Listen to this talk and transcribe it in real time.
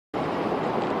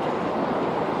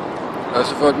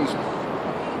Altså folkens,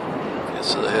 jeg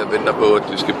sidder her og venter på, at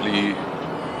det skal blive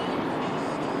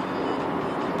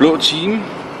blå time,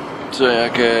 så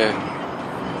jeg kan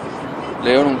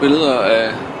lave nogle billeder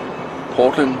af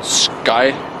Portland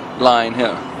skyline her.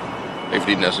 Ikke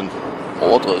fordi den er sådan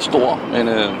overdrevet stor, men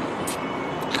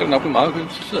skal det nok blive meget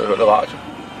kønt. Så sidder jeg og hører radio.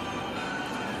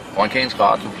 Amerikansk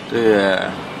radio. Det er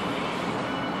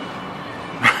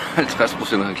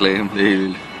 50% reklame, det er helt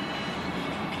vildt.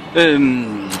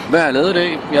 Hvad har jeg lavet i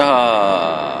dag? Jeg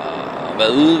har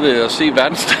været ude ved at se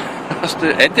verdens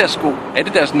største Adidas-sko.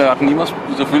 Adidas-nørden i mig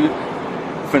selvfølgelig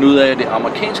fandt ud af, at det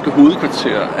amerikanske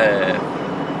hovedkvarter af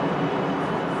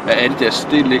Adidas,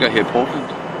 det ligger her i Portland.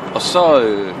 Og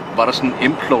så var der sådan en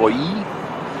employee,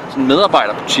 sådan en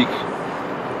medarbejderbutik,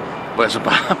 hvor jeg så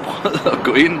bare prøvede at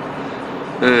gå ind.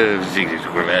 Jeg tænkte, det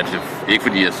kunne være, ikke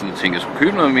fordi jeg sådan tænkte, at jeg skulle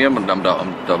købe noget mere, men om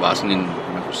der var sådan en,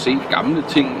 man kunne se gamle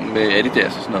ting med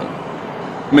Adidas og sådan noget.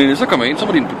 Men så kom jeg ind, så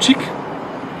var det en butik.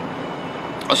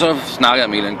 Og så snakkede jeg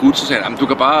med en eller anden gut, så sagde han, du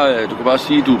kan bare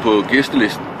sige, at du er på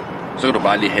gæstelisten. Så kan du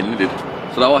bare lige handle lidt.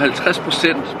 Så der var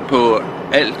 50% på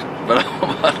alt, hvad der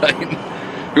var derinde.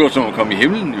 Det var som at komme i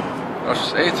himlen jo. Og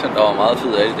satan, der var meget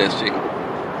fed Adidas ting.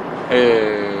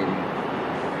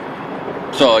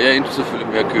 Så jeg endte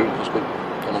selvfølgelig med at købe på sko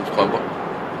og nogle strømper.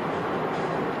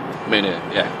 Men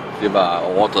ja, det var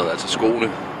overdrevet, altså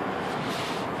skoene,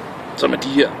 som er de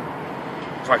her,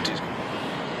 faktisk.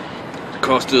 Det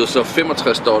kostede så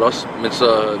 $65, men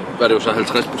så var det jo så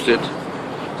 50%.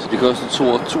 Så det kostede $32.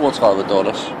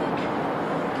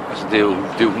 Altså det er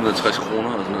jo 160 kroner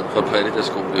eller sådan noget for et par Adidas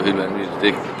sko. Det er jo helt vanvittigt.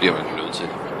 Det bliver man nødt til.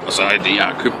 Og så er det, jeg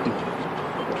har købt den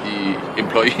i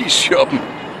employee-shoppen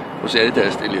hos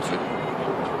Adidas. Det er lidt fedt.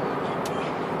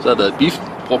 Så har jeg været i biffen,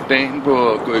 brugt dagen på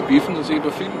at gå i biffen og se på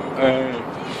film.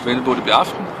 Ventet på det ved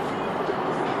aften.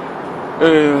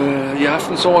 I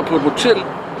aften sover jeg på et hotel,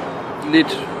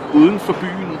 lidt uden for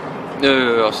byen.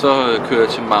 Og så kører jeg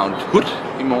til Mount Hood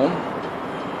i morgen.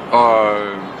 Og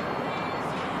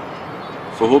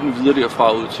forhåbentlig videre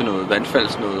derfra ud til noget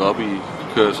vandfalds noget op i,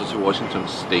 kører så til Washington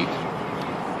State.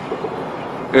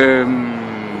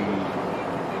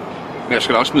 Men jeg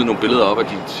skal også smide nogle billeder op af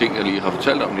de ting, jeg lige har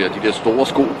fortalt om. De der store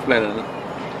sko, blandt andet.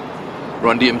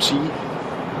 Run DMC.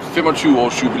 25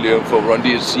 års jubilæum for Run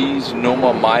DMC's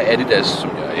nummer My Adidas, som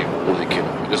jeg overhovedet ikke kender.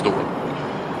 Det står der.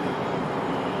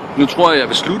 Nu tror jeg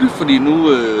vil slutte, fordi nu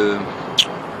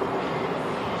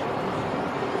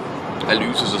er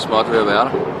lyset så småt ved at være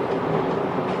der.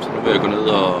 Så nu vil jeg gå ned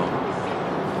og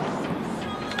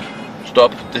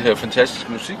stoppe det her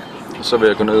fantastiske musik. Og så vil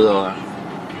jeg gå ned og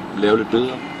lave lidt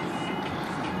billeder.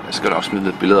 Jeg skal nok smide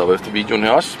lidt billeder op efter videoen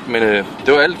her også. Men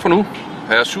det var alt for nu.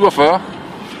 Her er 47.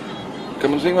 Kan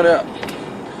man se mig der?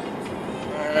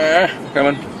 Ja, kan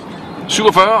man.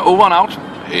 47, over and out.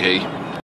 Hey, hey.